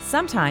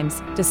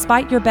Sometimes,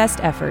 despite your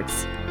best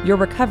efforts, your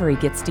recovery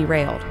gets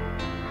derailed.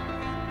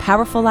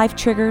 Powerful life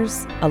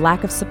triggers, a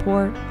lack of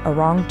support, a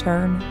wrong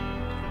turn.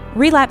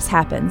 Relapse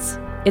happens.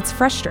 It's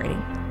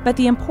frustrating, but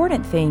the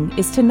important thing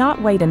is to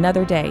not wait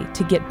another day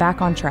to get back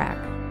on track.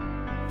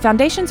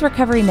 Foundations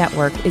Recovery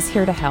Network is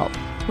here to help,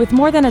 with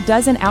more than a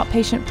dozen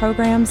outpatient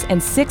programs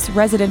and 6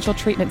 residential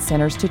treatment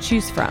centers to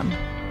choose from.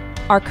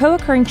 Our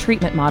co-occurring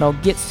treatment model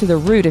gets to the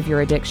root of your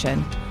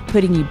addiction,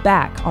 putting you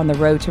back on the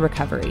road to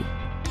recovery.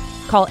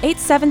 Call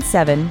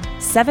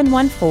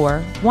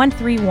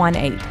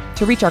 877-714-1318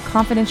 to reach our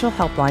confidential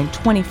helpline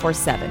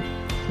 24/7.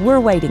 We're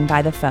waiting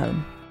by the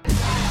phone.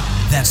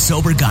 That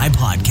Sober Guy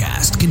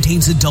podcast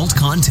contains adult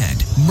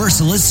content,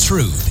 merciless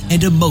truth,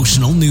 and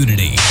emotional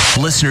nudity.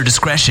 Listener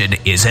discretion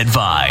is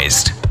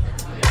advised.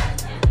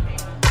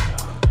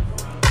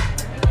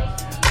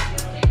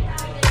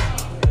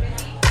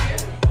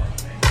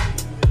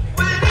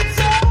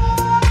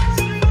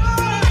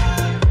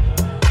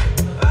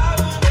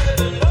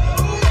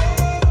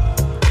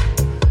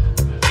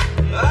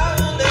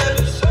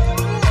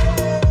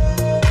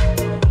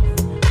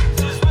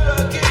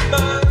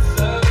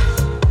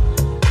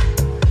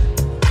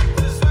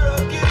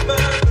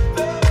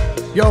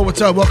 Yo,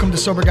 what's up? Welcome to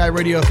Sober Guy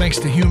Radio. Thanks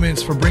to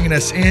Humans for bringing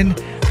us in.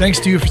 Thanks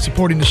to you for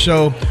supporting the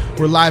show.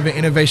 We're live at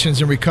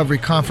Innovations in Recovery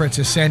Conference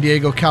in San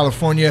Diego,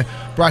 California,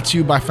 brought to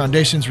you by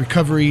Foundations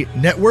Recovery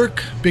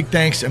Network. Big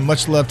thanks and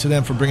much love to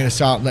them for bringing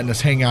us out, letting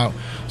us hang out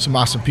with some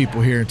awesome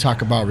people here and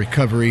talk about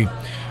recovery.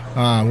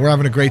 We're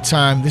having a great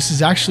time. This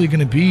is actually going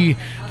to be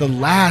the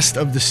last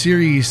of the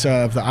series,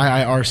 of the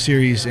IIR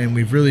series, and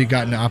we've really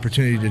gotten the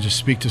opportunity to just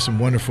speak to some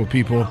wonderful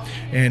people,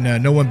 and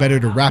no one better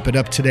to wrap it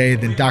up today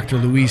than Dr.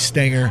 Louise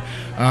Stenger.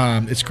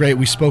 It's great.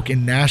 We spoke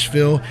in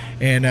Nashville,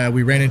 and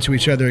we ran into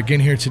each other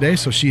again here today,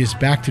 so she is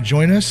back to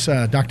join us.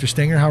 Dr.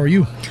 Stenger, how are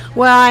you?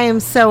 Well, I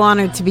am so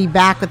honored to be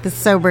back with the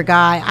Sober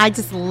Guy. I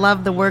just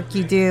love the work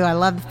you do. I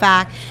love the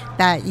fact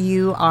that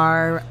you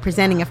are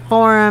presenting a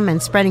forum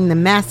and spreading the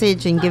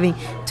message and giving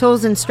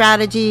tools and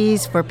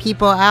strategies for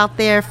people out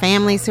there,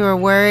 families who are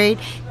worried,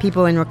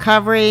 people in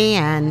recovery,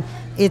 and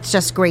it's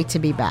just great to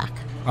be back.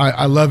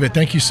 I love it.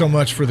 Thank you so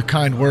much for the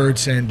kind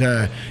words. And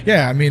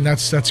yeah, I mean,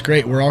 that's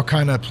great. We're all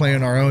kind of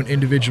playing our own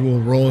individual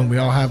role, and we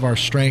all have our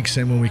strengths.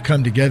 And when we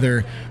come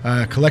together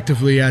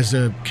collectively as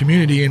a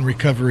community in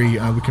recovery,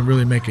 we can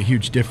really make a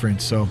huge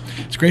difference. So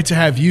it's great to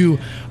have you.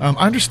 I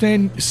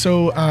understand.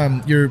 So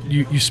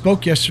you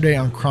spoke yesterday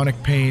on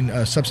chronic pain,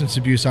 substance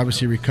abuse,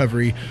 obviously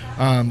recovery.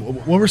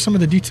 What were some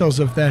of the details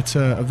of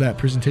that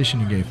presentation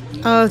you gave?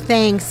 Oh,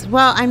 thanks.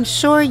 Well, I'm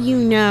sure you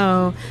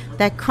know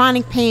that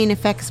chronic pain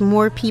affects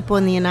more people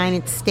in the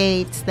United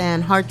States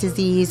than heart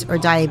disease or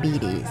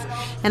diabetes.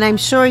 And I'm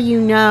sure you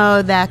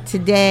know that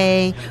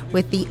today,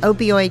 with the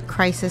opioid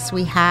crisis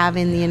we have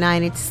in the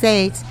United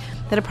States,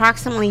 that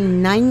approximately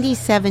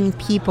 97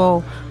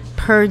 people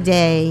per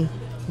day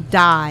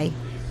die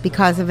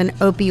because of an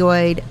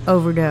opioid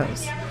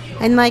overdose.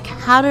 And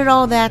how did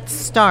all that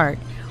start?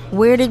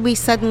 Where did we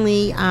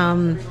suddenly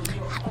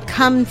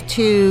come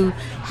to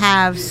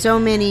have so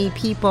many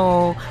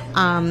people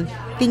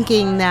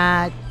thinking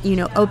that,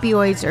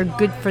 opioids are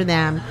good for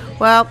them?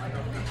 Well,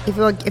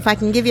 if I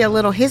can give you a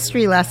little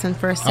history lesson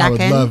for a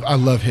second. I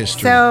love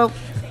history. So,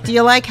 do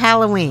you like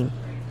Halloween?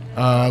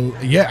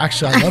 Yeah,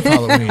 actually, I love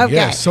Halloween. Okay.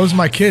 Yeah, so's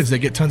my kids. They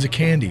get tons of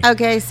candy.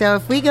 Okay, so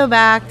if we go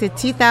back to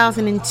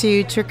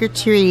 2002 Trick or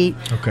Treat,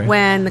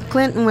 when the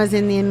Clinton was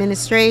in the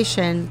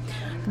administration,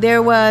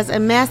 there was a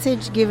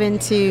message given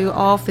to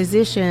all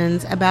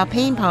physicians about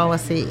pain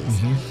policies.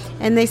 Mm-hmm.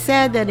 And they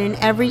said that in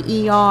every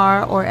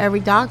ER or every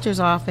doctor's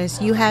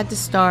office, you had to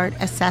start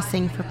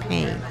assessing for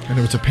pain. And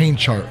there was a pain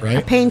chart, right?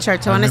 A pain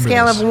chart. So on a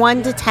scale of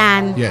 1 to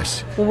 10,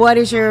 yes, what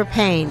is your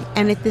pain?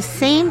 And at the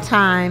same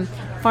time,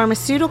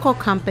 pharmaceutical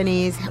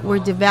companies were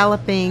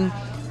developing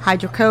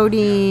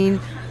hydrocodone,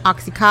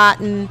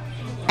 Oxycontin,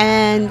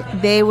 and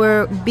they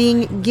were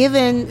being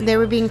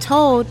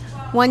told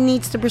one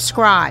needs to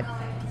prescribe,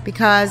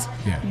 because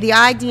the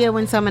idea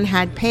when someone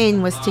had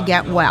pain was to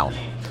get well,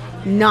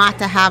 not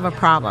to have a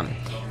problem.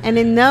 And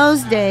in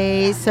those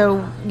days,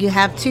 so you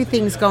have two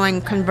things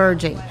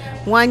converging.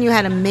 One, you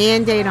had a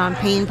mandate on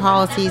pain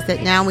policies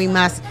that now we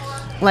must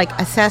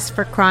assess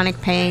for chronic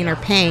pain or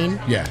pain.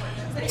 Yeah.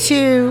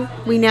 Two,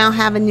 we now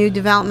have a new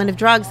development of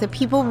drugs that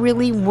people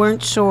really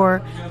weren't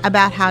sure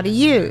about how to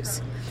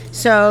use.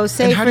 So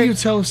and how do you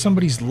tell if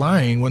somebody's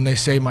lying when they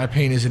say my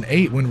pain is an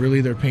 8 when really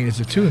their pain is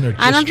a 2 and they're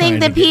just I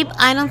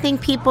don't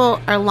think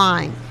people are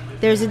lying.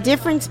 There's a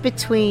difference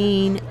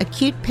between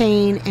acute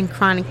pain and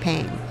chronic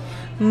pain.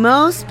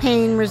 Most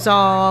pain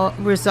resolves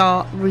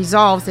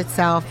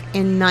itself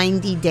in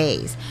 90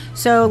 days.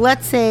 So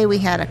let's say we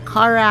had a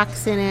car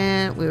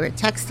accident, we were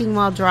texting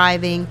while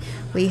driving,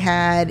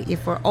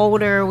 if we're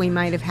older, we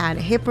might have had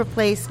a hip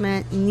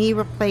replacement, knee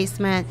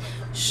replacement,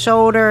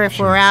 shoulder, if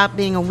we're out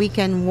being a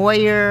weekend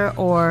warrior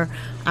or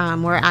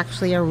we're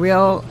actually a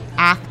real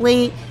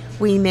athlete,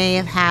 we may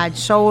have had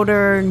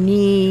shoulder,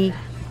 knee,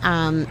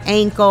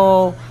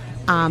 ankle,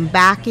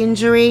 back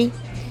injury.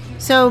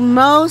 So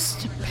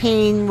most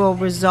pain will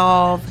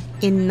resolve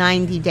in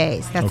 90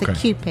 days. That's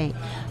acute pain.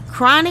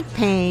 Chronic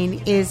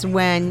pain is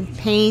when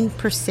pain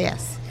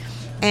persists.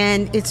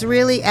 And it's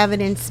really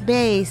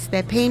evidence-based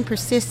that pain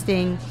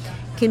persisting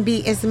can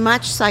be as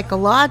much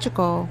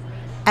psychological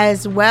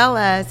as well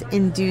as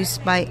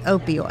induced by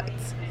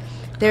opioids.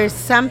 There's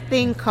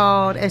something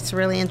called, it's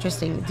really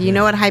interesting. Do you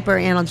know what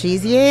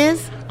hyperanalgesia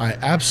is? I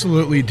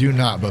absolutely do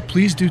not, but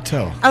please do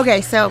tell. Okay,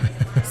 so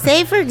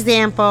say, for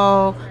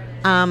example,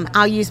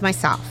 I'll use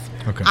myself.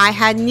 Okay. I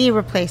had knee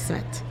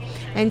replacement.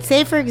 And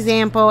say, for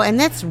example, and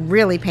that's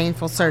really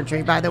painful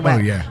surgery, by the way. Oh,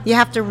 yeah. You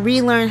have to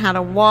relearn how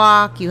to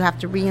walk. You have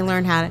to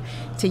relearn how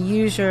to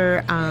use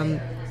your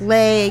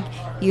leg.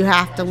 You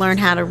have to learn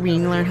how to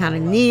relearn how to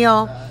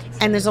kneel.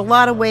 And there's a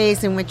lot of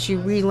ways in which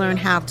you relearn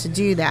how to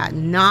do that,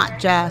 not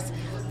just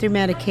through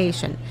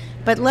medication.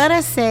 But let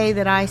us say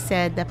that I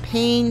said the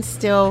pain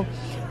still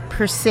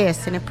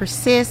persists, and it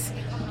persists,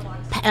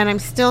 and I'm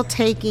still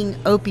taking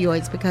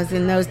opioids because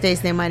in those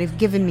days they might have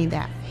given me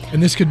that.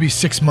 And this could be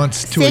 6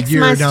 months to 6 a year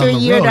months down to a the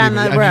year road. down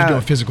the I'm road.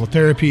 doing physical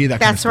therapy, that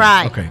kind of That's stuff.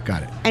 right. Okay,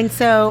 got it. And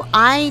so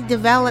I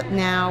developed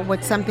now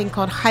what's something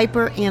called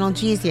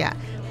hyperanalgesia.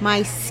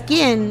 My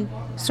skin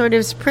sort of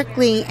is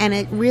prickly and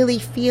it really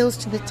feels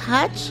to the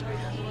touch,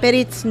 but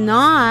it's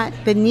not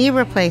the knee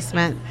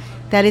replacement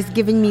that is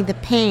giving me the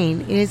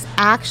pain. It is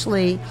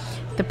actually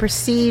the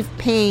perceived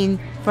pain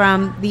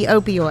from the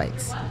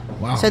opioids.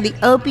 Wow. So the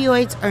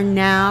opioids are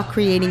now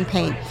creating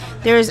pain.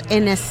 There's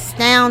an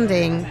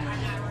astounding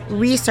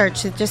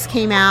research that just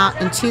came out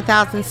in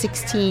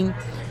 2016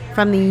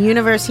 from the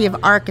University of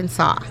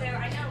Arkansas,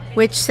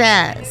 which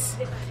says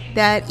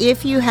that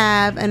if you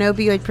have an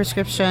opioid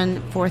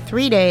prescription for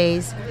 3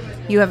 days,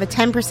 you have a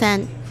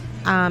 10%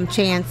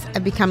 chance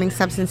of becoming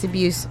substance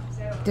abuse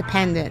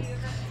dependent.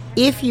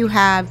 If you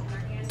have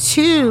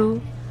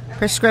 2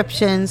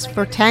 prescriptions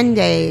for 10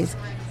 days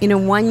in a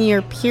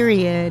 1-year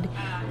period,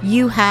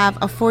 you have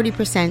a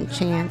 40%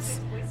 chance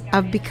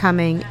of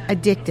becoming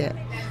addicted.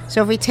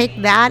 So if we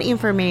take that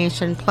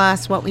information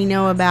plus what we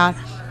know about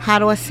how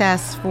to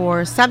assess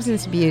for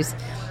substance abuse,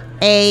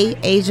 A,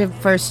 age of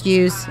first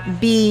use,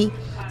 B,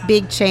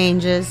 big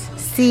changes,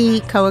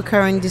 C,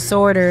 co-occurring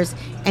disorders,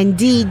 and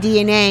D,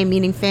 DNA,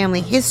 meaning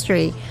family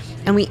history,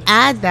 and we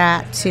add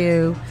that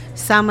to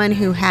someone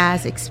who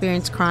has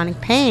experienced chronic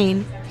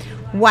pain,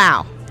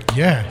 wow.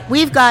 Yeah.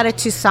 We've got a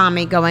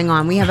tsunami going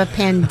on. We have a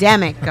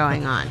pandemic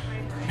going on.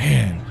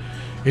 Man,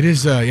 it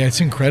is, it's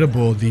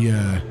incredible.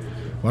 I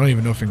don't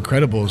even know if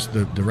incredible is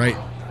the right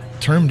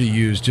term to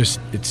use.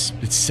 Just it's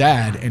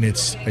sad, and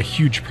it's a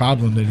huge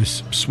problem that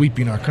is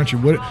sweeping our country.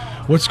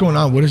 What's going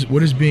on? What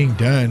is being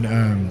done?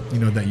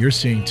 That you're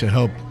seeing to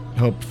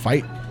help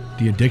fight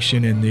the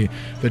addiction, and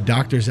the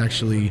doctors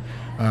actually,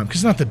 because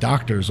it's not the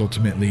doctors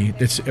ultimately.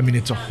 There's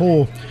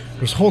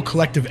whole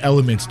collective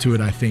elements to it.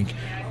 I think.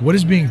 What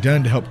is being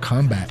done to help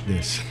combat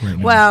this right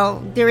now?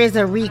 Well, there is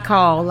a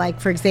recall, like,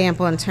 for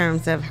example, in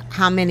terms of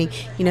how many,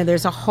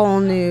 there's a whole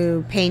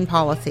new pain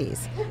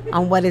policies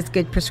on what is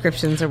good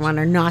prescriptions or what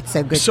are not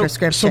so good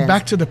prescriptions. So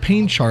back to the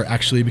pain chart,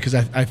 actually, because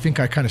I think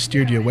I kind of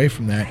steered you away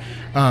from that.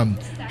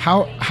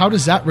 How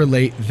does that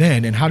relate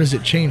then, and how does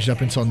it change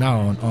up until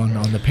now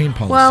on the pain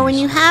policies? Well, when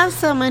you have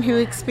someone who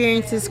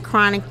experiences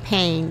chronic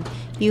pain,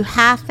 you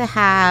have to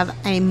have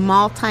a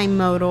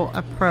multimodal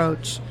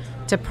approach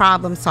to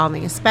problem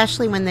solving,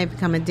 especially when they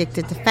become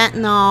addicted to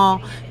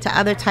fentanyl, to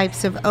other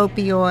types of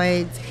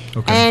opioids.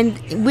 Okay.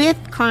 And with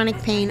chronic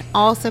pain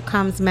also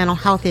comes mental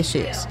health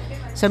issues.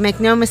 So make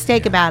no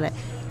mistake about it.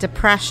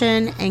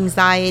 Depression,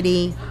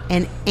 anxiety,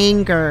 and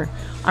anger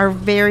are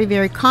very,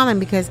 very common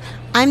because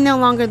I'm no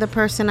longer the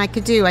person I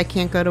could do. I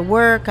can't go to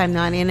work. I'm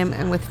not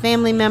in with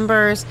family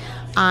members.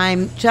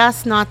 I'm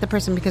just not the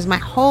person because my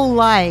whole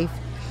life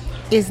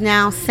is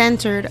now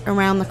centered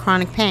around the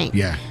chronic pain.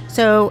 Yeah.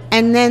 So,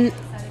 and then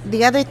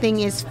the other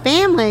thing is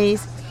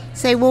families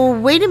say, well,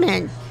 wait a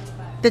minute,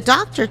 the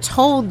doctor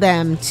told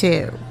them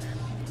to.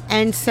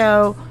 And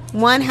so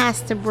one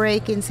has to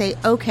break and say,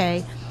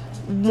 okay,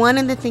 one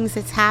of the things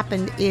that's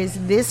happened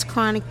is this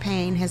chronic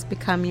pain has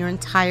become your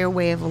entire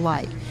way of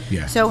life.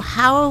 Yeah. So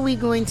how are we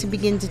going to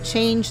begin to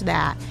change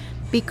that?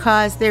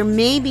 Because there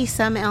may be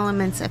some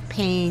elements of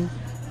pain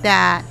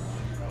that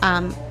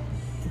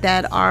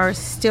are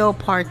still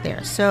part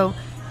there. So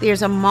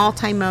there's a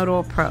multimodal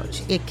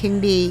approach. It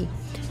can be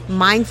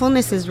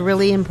mindfulness is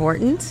really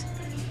important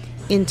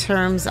in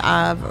terms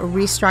of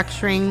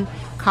restructuring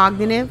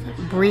cognitive,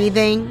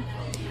 breathing.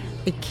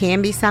 It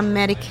can be some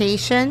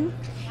medication,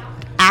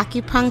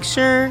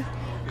 acupuncture,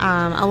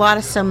 a lot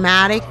of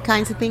somatic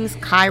kinds of things,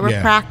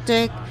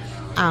 chiropractic,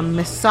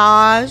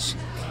 massage.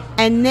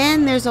 And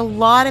then there's a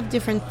lot of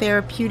different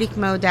therapeutic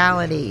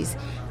modalities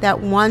that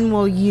one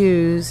will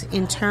use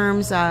in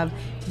terms of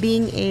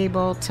being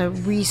able to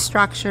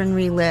restructure and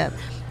relive.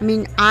 I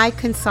mean, I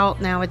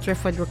consult now with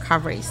Driftwood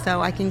Recovery,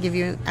 so I can give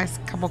you a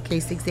couple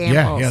case examples.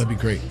 Yeah, that'd be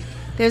great.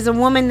 There's a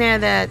woman there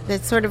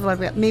that's sort of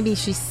like, maybe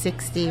she's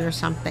 60 or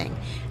something,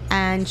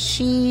 and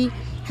she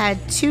had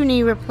 2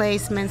 knee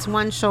replacements,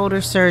 1 shoulder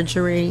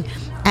surgery,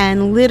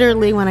 And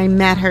literally when I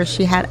met her,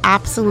 she had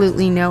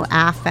absolutely no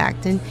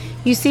affect. And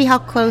you see how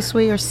close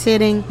we are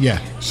sitting? Yeah.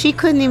 She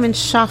couldn't even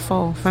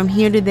shuffle from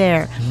here to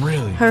there.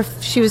 Really?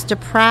 She was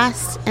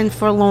depressed and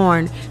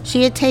forlorn.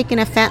 She had taken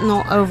a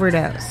fentanyl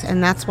overdose,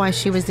 and that's why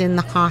she was in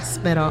the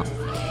hospital.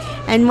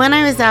 And when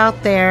I was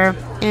out there,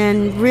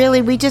 and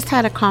really we just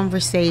had a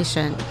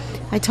conversation.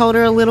 I told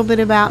her a little bit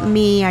about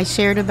me. I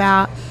shared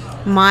about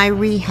my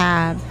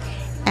rehab.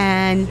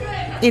 And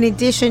in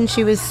addition,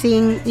 she was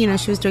seeing,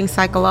 she was doing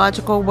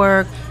psychological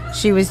work.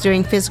 She was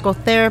doing physical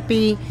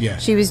therapy. Yeah.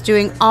 She was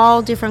doing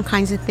all different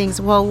kinds of things.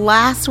 Well,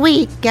 last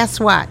week, guess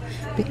what?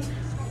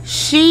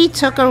 She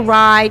took a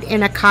ride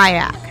in a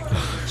kayak.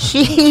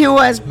 She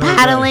was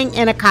paddling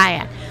in a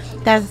kayak.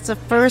 That's the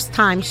first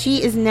time.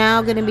 She is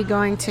now going to be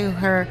going to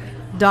her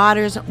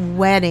daughter's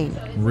wedding.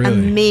 Really?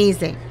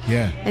 Amazing.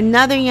 Yeah.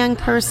 Another young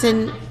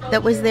person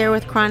that was there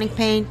with chronic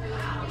pain,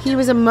 he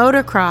was a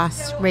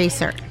motocross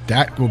racer.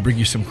 That will bring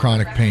you some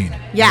chronic pain.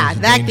 Yeah,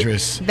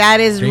 that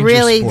is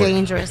really sport.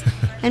 dangerous.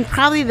 And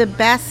probably the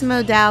best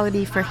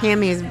modality for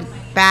him is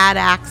bad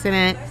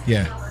accident.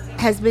 Yeah.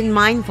 Has been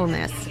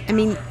mindfulness. I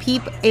mean,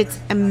 it's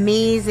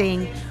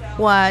amazing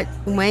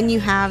when you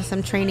have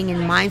some training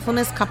in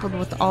mindfulness coupled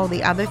with all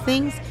the other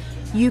things,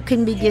 you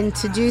can begin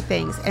to do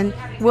things. And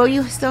will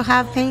you still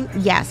have pain?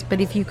 Yes, but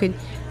if you can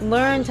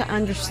learn to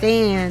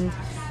understand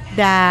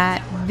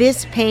that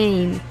this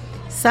pain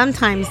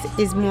sometimes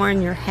is more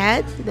in your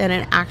head than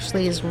it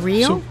actually is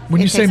real. So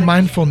when you say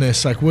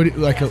mindfulness,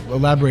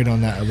 elaborate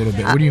on that a little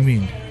bit. What do you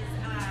mean?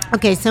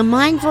 Okay, so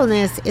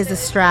mindfulness is a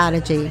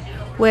strategy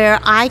where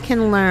I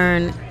can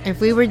learn, if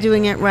we were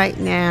doing it right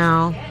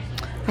now,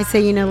 I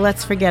say,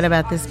 let's forget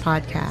about this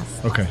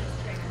podcast. Okay.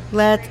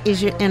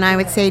 And I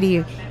would say to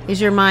you, is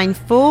your mind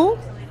full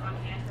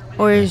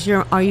or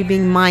are you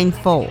being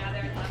mindful?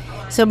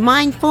 So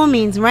mindful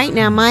means right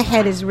now my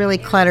head is really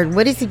cluttered.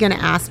 What is he going to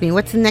ask me?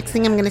 What's the next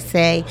thing I'm going to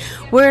say?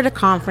 We're at a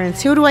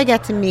conference. Who do I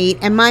get to meet?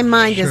 And my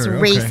mind is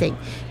racing.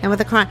 And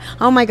with a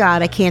oh my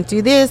God, I can't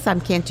do this. I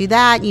can't do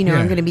that.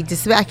 I'm going to be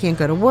I can't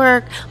go to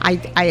work. I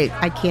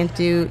can't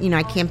do,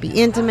 I can't be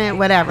intimate,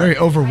 whatever. Very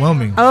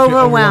overwhelming.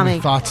 Overwhelming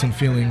thoughts and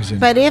feelings.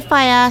 But if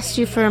I asked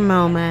you for a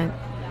moment,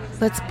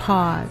 let's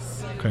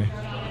pause. Okay.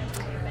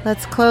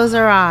 Let's close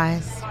our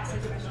eyes.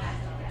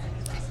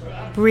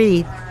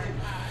 Breathe.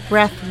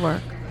 Breath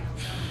work.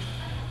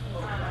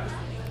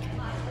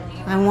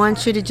 I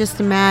want you to just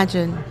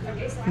imagine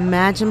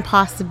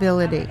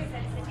possibility.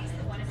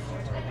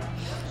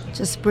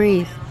 Just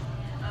breathe.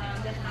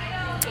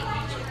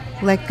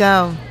 Let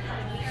go.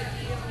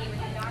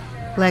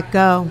 Let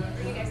go.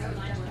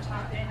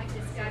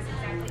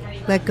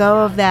 Let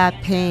go of that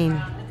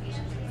pain.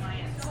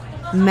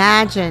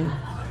 Imagine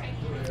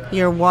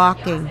you're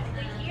walking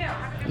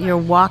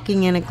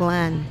in a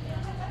glen.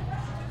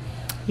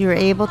 You're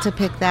able to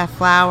pick that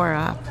flower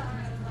up.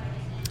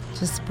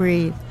 Just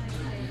breathe.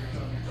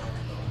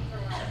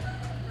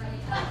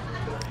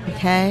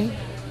 Okay?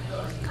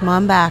 Come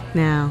on back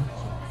now.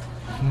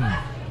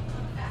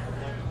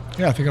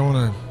 Yeah, I think I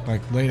want to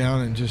lay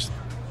down and just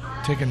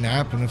take a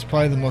nap, and it's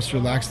probably the most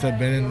relaxed I've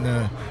been in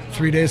the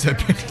 3 days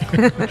I've been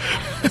here.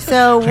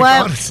 So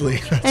what?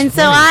 Honestly, and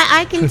so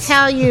I can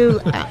tell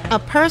you a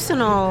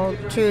personal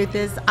truth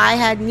is I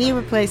had knee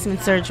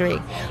replacement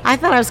surgery. I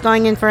thought I was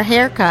going in for a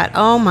haircut.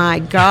 Oh my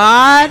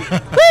God!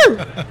 Woo!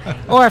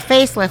 Or a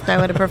facelift I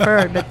would have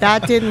preferred, but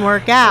that didn't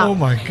work out. Oh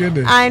my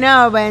goodness! I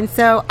know, and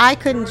so I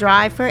couldn't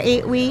drive for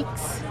 8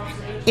 weeks.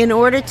 In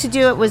order to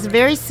do it was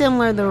very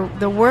similar.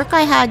 The work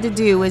I had to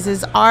do was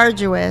as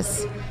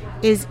arduous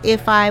as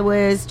if I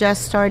was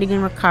just starting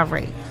in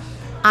recovery.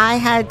 I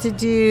had to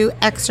do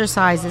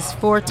exercises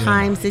 4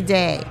 times a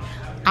day.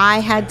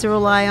 I had to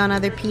rely on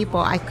other people.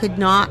 I could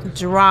not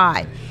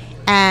drive.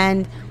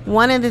 And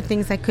one of the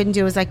things I couldn't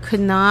do is I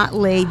could not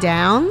lay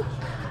down.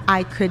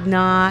 I could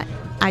not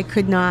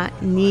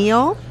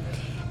kneel.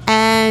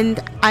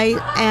 And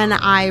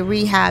I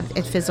rehabbed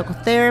at physical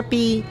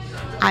therapy.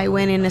 I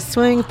went in a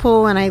swimming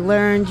pool and I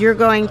learned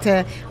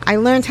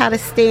how to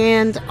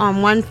stand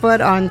on one foot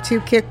on 2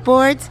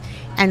 kickboards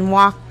and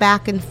walk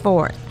back and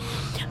forth.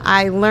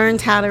 I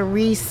learned how to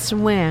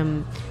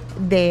re-swim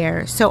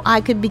there so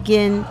I could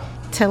begin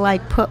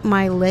to put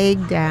my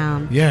leg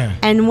down. Yeah.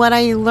 And what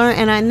I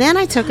learned, and then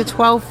I took a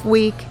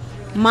 12-week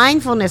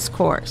mindfulness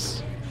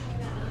course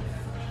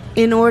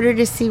in order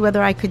to see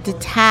whether I could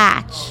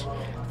detach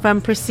from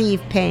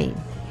perceived pain.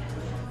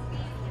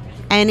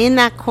 And in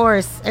that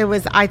course,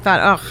 I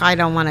thought, I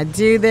don't want to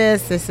do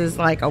this. This is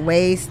a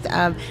waste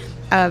of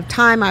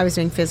time. I was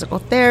doing physical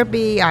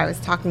therapy. I was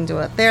talking to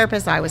a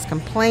therapist. I was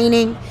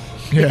complaining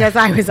because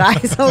I was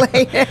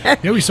isolated.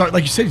 Yeah, we start,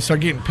 like you said, you start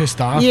getting pissed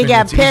off. You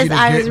get pissed.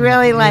 I was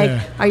really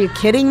are you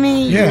kidding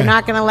me? Yeah. You're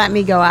not going to let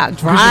me go out and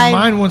drive? Because your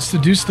mind wants to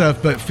do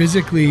stuff, but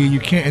physically you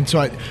can't. And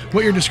so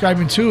what you're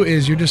describing too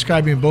is you're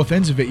describing both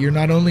ends of it. You're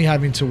not only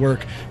having to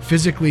work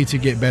physically to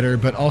get better,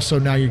 but also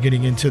now you're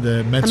getting into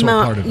the mental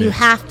part of it. You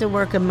have to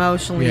work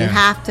emotionally. Yeah, you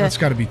have to. That's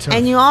got to be tough.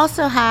 And you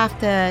also have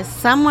to,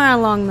 somewhere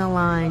along the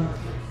line,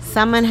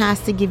 someone has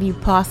to give you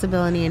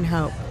possibility and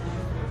hope.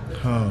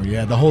 Oh,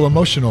 yeah, the whole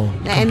emotional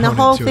and the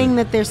whole to thing it.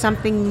 that there's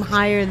something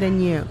higher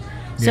than you.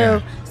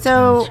 Yeah.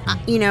 So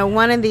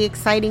one of the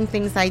exciting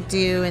things I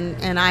do,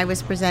 and I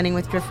was presenting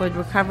with Driftwood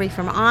Recovery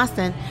from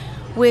Austin,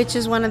 which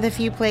is one of the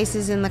few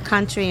places in the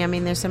country. I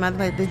mean, there's some other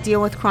places that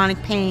deal with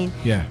chronic pain,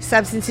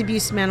 substance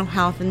abuse, mental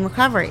health, and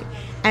recovery.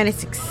 And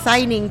it's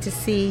exciting to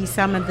see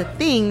some of the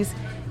things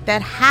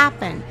that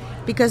happen.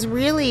 Because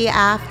really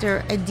after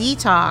a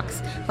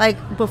detox, like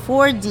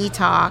before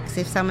detox,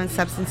 if someone's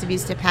substance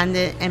abuse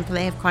dependent and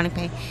they have chronic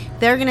pain,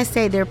 they're going to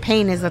say their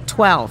pain is a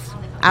 12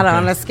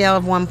 on a scale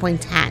of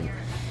 1.10.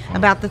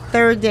 About the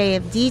third day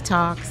of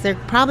detox, they're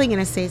probably going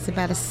to say it's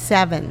about a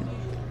 7.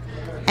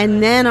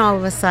 And then all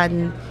of a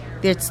sudden,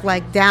 it's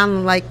like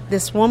down like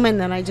this woman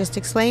that I just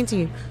explained to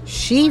you.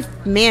 She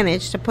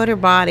managed to put her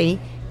body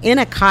in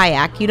a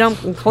kayak. You don't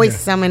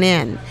hoist someone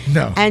in.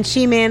 No. And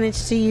she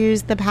managed to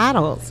use the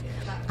paddles.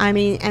 I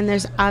mean, and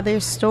there's other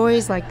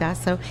stories like that.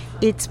 So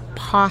it's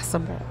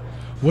possible.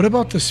 What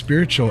about the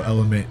spiritual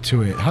element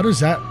to it? How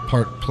does that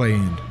part play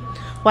in?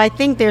 Well, I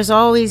think there's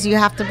always, you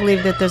have to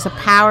believe that there's a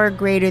power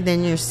greater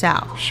than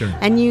yourself. Sure.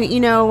 And you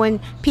know, when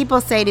people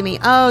say to me,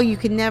 oh, you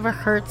could never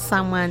hurt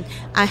someone,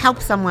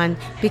 help someone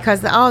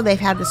because, they've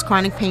had this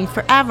chronic pain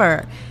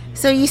forever.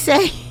 So you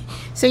say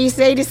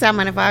to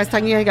someone, if I was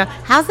talking to you, I go,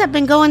 how's that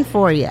been going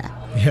for you?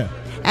 Yeah.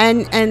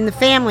 And the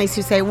families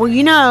who say,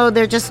 well,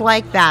 they're just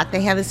like that.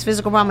 They have this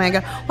physical problem. And I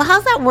go, well,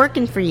 how's that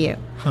working for you?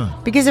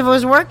 Because if it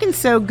was working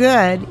so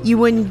good, you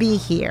wouldn't be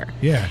here.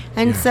 Yeah.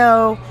 And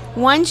so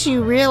once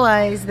you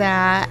realize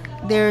that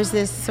there's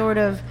this sort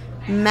of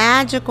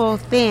magical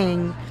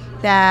thing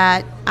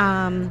that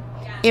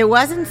it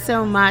wasn't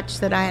so much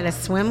that I had a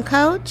swim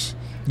coach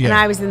and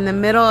I was in the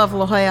middle of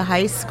La Jolla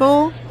High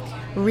School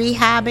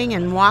rehabbing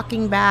and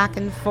walking back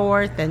and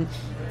forth and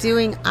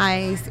doing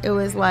ice. It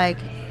was like,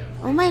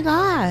 oh my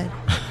God.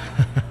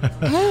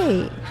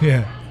 Hey.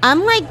 Yeah.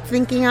 I'm like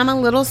thinking I'm a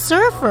little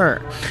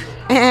surfer.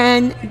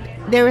 And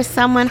there is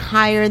someone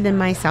higher than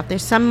myself.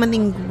 There's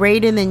something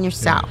greater than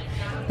yourself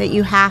that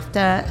you have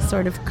to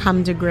sort of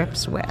come to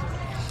grips with.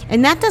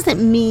 And that doesn't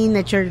mean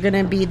that you're going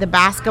to be the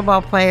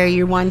basketball player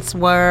you once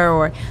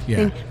were,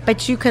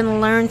 but you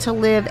can learn to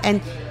live,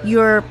 and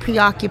your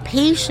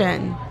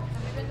preoccupation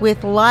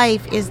with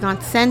life is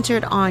not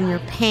centered on your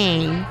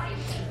pain,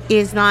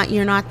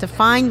 you're not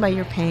defined by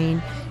your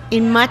pain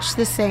in much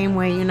the same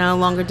way you're no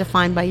longer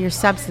defined by your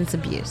substance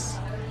abuse.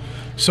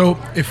 So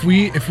if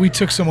we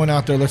took someone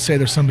out there, let's say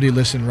there's somebody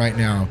listening right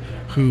now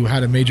who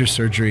had a major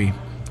surgery,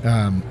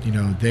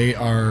 they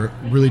are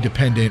really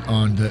dependent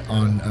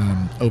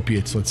on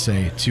opiates, let's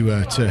say,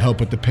 to help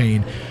with the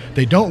pain.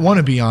 They don't want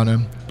to be on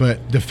them,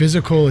 but the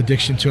physical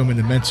addiction to them and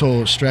the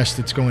mental stress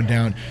that's going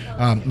down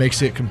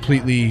makes it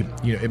completely,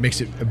 it makes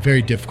it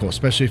very difficult,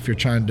 especially if you're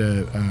trying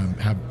to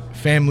have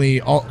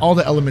family, all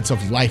the elements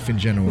of life in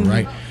general,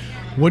 right?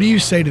 What do you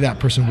say to that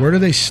person? Where do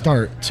they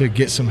start to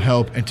get some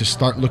help and to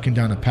start looking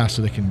down a path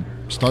so they can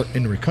start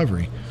in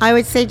recovery? I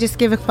would say just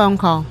give a phone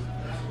call.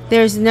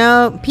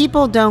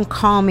 People don't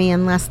call me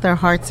unless their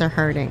hearts are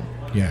hurting.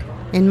 Yeah.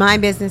 In my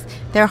business,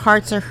 their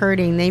hearts are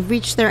hurting. They've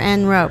reached their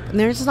end rope. And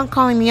they're just not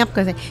calling me up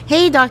because,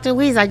 hey, Dr.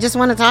 Louise, I just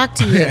want to talk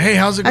to you. Hey,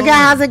 how's it going? Okay,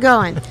 how's it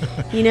going?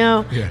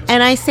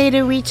 And I say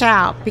to reach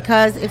out,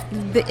 because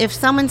if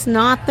someone's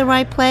not the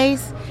right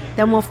place,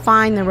 then we'll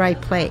find the right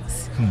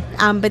place.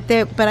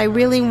 But I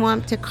really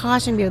want to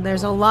caution you.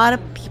 There's a lot of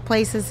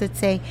places that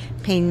say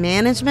pain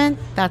management.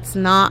 That's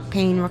not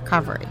pain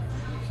recovery.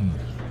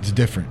 It's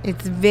different.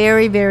 It's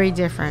very, very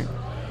different.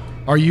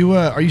 Are you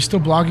still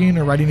blogging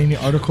or writing any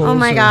articles? Oh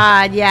my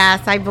God,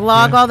 yes. I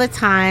blog all the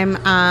time.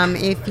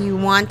 If you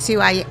want to,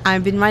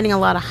 I've been writing a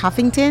lot of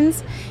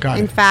Huffingtons.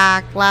 In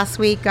fact, last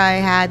week I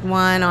had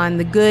one on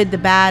the good, the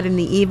bad, and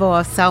the evil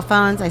of cell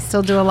phones. I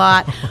still do a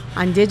lot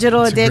on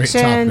digital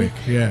addiction. A great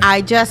topic. Yeah.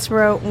 I just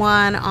wrote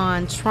one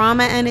on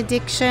trauma and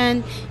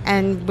addiction,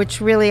 and which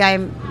really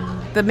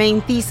the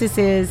main thesis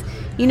is,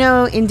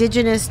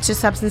 indigenous to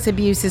substance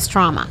abuse is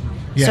trauma.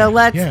 Yeah, so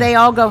they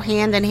all go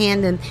hand in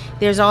hand, and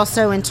there's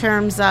also in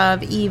terms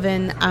of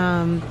even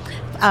some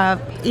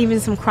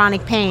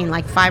chronic pain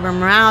like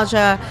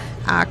fibromyalgia,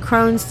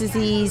 Crohn's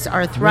disease,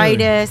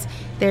 arthritis. Really?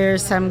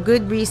 There's some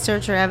good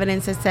research or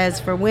evidence that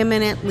says for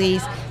women at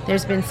least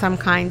there's been some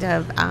kind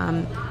of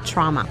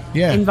trauma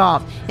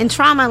involved. And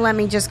trauma, let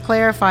me just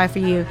clarify for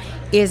you,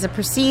 is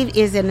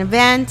an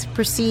event,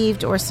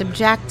 perceived or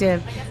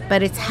subjective,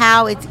 but it's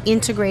how it's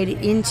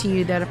integrated into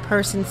you that a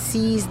person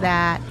sees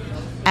that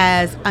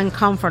as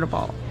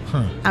uncomfortable.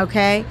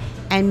 Okay?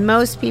 And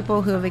most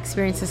people who have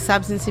experienced a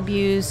substance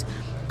abuse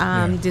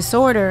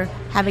disorder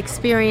have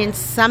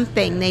experienced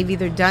something. They've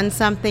either done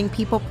something,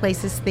 people,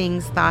 places,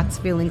 things, thoughts,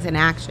 feelings, and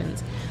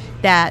actions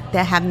that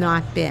have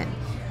not been.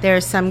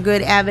 There's some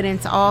good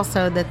evidence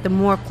also that the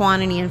more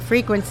quantity and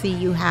frequency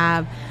you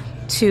have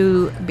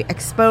to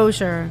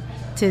exposure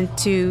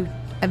to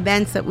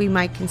events that we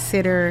might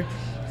consider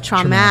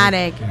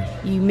traumatic.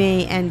 You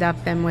may end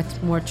up then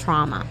with more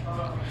trauma.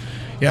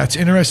 Yeah, it's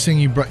interesting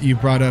you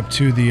brought up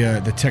too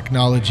the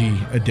technology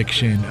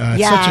addiction.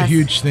 It's such a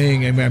huge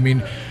thing. I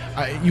mean,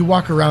 you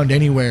walk around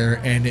anywhere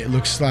and it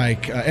looks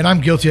like, and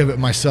I'm guilty of it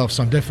myself,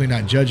 so I'm definitely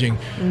not judging.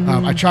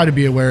 I try to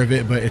be aware of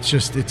it, but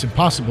it's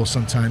impossible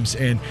sometimes.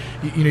 And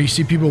you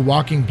see people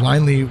walking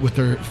blindly with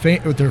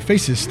their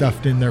faces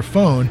stuffed in their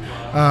phone,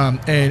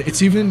 and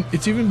it's even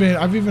been,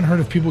 I've even heard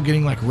of people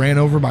getting like ran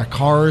over by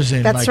cars,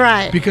 and that's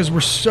right, because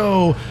we're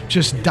so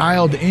just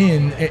dialed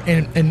in.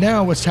 And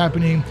now what's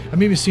happening,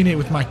 I'm even seeing it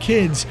with my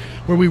kids,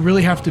 where we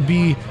really have to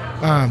be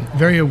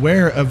very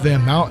aware of the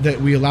amount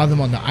that we allow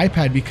them on the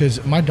iPad,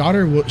 because my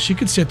daughter she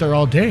could sit there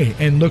all day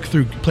and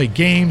play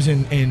games,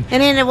 and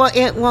then it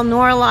will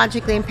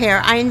neurologically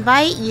impair. I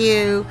invite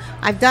you.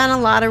 I've done a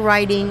lot of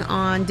writing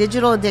on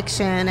digital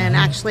addiction, and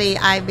actually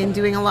I've been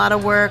doing a lot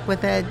of work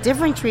with a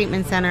different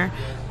treatment center,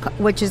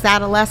 which is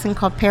adolescent,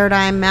 called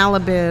Paradigm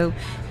Malibu,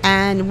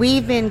 and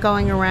we've been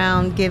going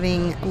around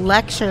giving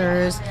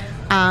lectures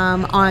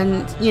on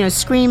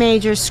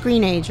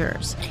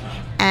screenagers.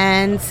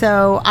 And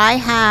so I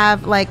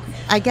have,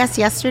 I guess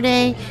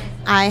yesterday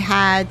I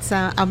had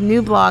a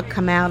new blog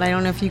come out. I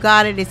don't know if you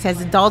got it. It says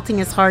adulting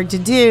is hard to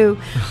do,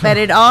 but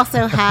it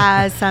also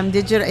has some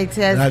digital. It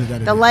says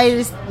the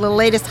latest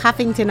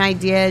Huffington I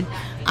did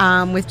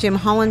with Jim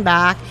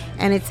Hollenbach,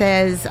 and it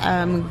says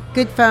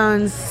good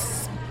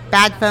phones,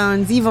 bad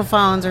phones, evil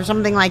phones, or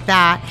something like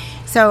that.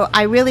 So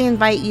I really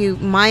invite you.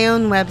 My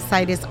own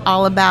website is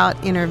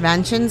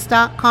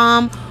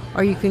allaboutinterventions.com.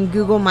 Or you can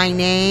Google my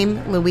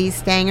name, Louise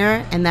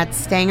Stanger, and that's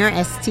Stanger,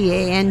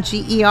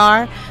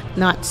 Stanger,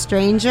 not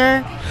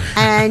stranger.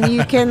 And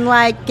you can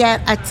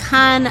get a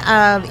ton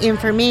of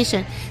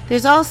information.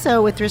 There's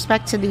also, with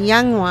respect to the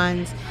young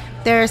ones,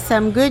 there's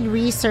some good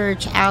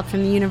research out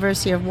from the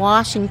University of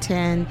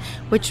Washington,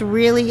 which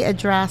really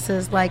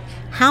addresses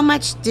how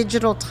much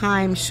digital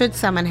time should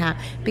someone have.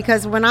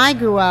 Because when I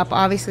grew up,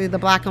 obviously the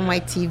black and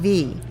white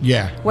TV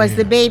was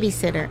the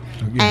babysitter.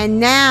 And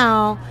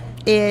now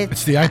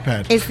it's the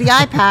iPad. It's the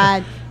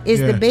iPad is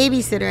the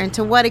babysitter. And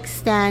to what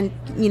extent,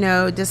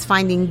 does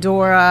Finding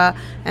Dora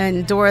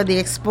and Dora the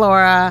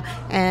Explorer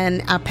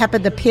and Peppa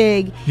the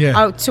Pig,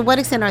 to what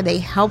extent are they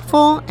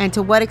helpful? And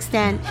to what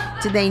extent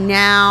do they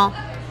now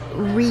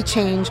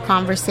rechange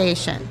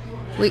conversation?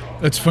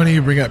 It's funny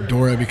you bring up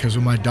Dora, because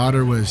when my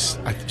daughter was,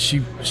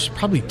 she's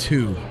probably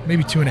 2,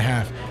 maybe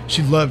 2.5,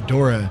 she loved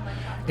Dora.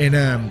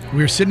 And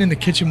we were sitting in the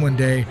kitchen one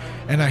day,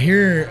 and I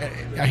hear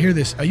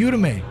this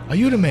ayúdame,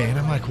 and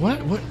I'm like, what?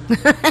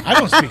 I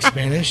don't speak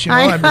Spanish,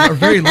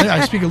 I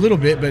speak a little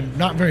bit, but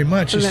not very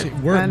much. Just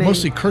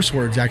mostly curse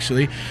words,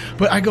 actually.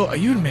 But I go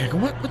ayúdame. I go,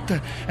 what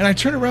the? And I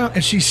turn around,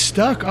 and she's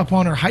stuck up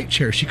on her high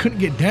chair. She couldn't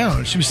get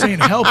down. She was saying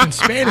help in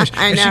Spanish,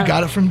 and she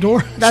got it from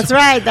Dora. That's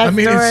right. That's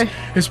Dora.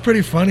 It's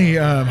pretty funny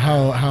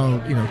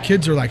how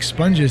kids are like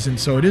sponges, and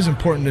so it is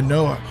important to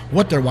know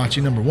what they're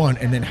watching, number one,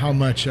 and then how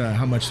much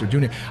they're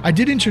doing it. I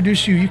did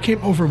introduce you. You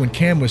came over when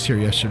Cam was here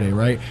yesterday,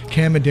 right?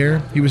 Cam Adair.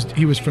 He was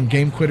from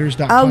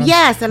GameQuitters.com. Oh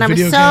yes, and I'm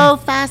so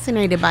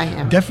fascinated by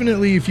him.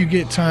 Definitely, if you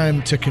get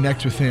time to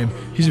connect with him,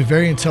 he's a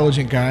very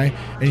intelligent guy,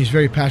 and he's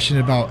very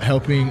passionate about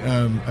helping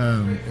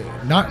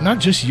not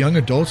just young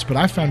adults, but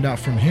I found out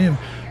from him,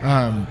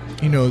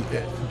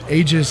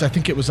 ages, I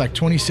think it was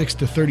 26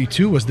 to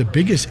 32 was the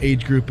biggest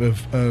age group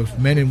of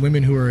men and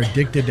women who are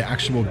addicted to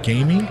actual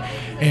gaming.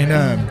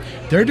 And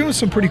they're doing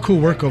some pretty cool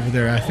work over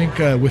there. I think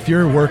with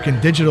your work in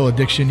digital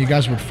addiction, you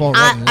guys would fall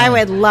right in line. I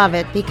would love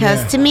it,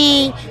 because to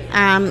me,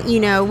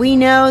 we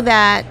know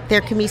that there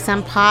can be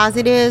some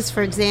positives.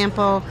 For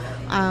example,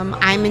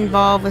 I'm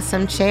involved with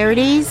some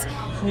charities.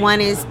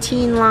 One is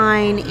Teen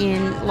Line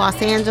in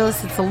Los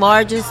Angeles. It's the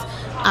largest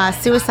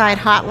suicide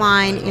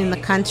hotline in the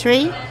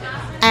country.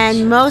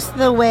 And most of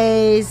the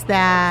ways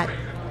that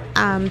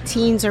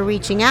teens are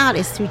reaching out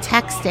is through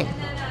texting.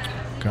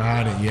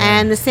 Got it, yeah.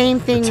 And the same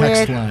thing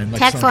with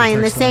text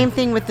line. The same line.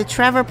 thing with the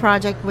Trevor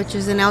Project, which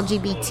is an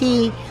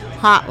LGBT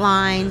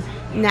hotline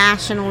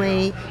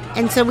nationally.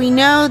 And so we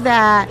know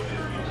that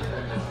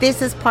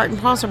this is part and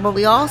parcel, but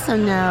we also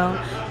know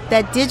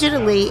that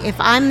digitally, if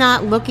I'm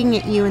not looking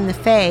at you in the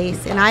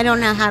face and I don't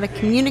know how to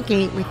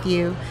communicate with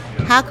you,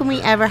 how can we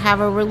ever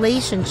have a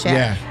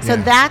relationship? So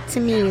that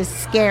to me is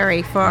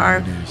scary for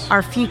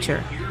our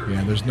future.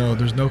 Yeah, there's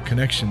no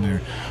connection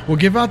there. Well,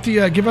 give out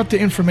the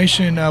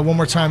information one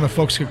more time if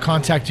folks could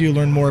contact you,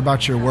 learn more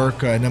about your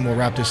work, and then we'll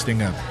wrap this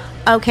thing up.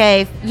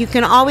 Okay, you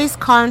can always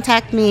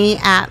contact me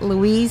at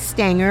Louise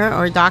Stanger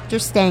or Dr.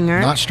 Stanger.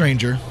 Not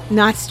stranger.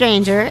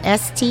 Stanger.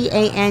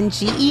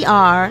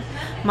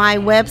 My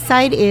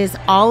website is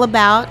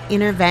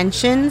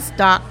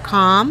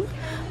allaboutinterventions.com.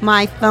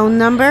 My phone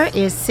number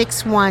is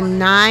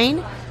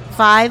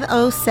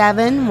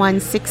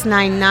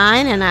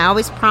 619-507-1699, and I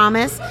always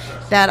promise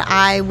that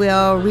I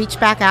will reach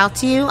back out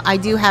to you. I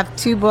do have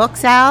 2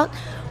 books out.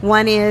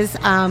 One is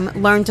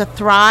Learn to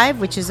Thrive,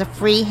 which is a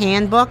free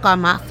handbook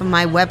from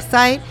my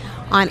website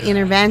on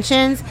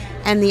interventions.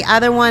 And the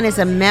other one is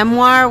a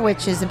memoir,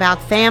 which is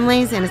about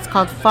families, and it's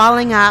called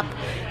Falling Up,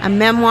 a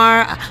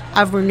memoir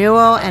of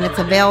renewal, and it's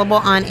available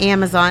on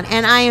Amazon.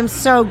 And I am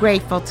so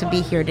grateful to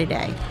be here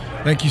today.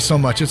 Thank you so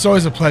much. It's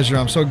always a pleasure.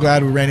 I'm so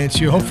glad we ran into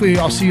you. Hopefully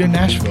I'll see you in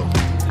Nashville.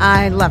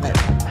 I love it.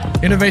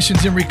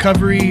 Innovations in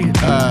Recovery.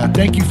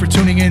 Thank you for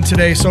tuning in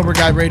today, Sober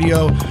Guy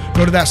Radio.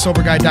 Go to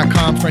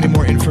thatsoberguy.com for any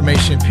more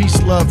information.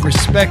 Peace, love,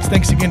 respect.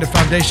 Thanks again to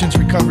Foundations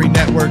Recovery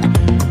Network.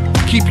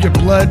 Keep your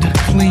blood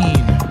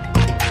clean.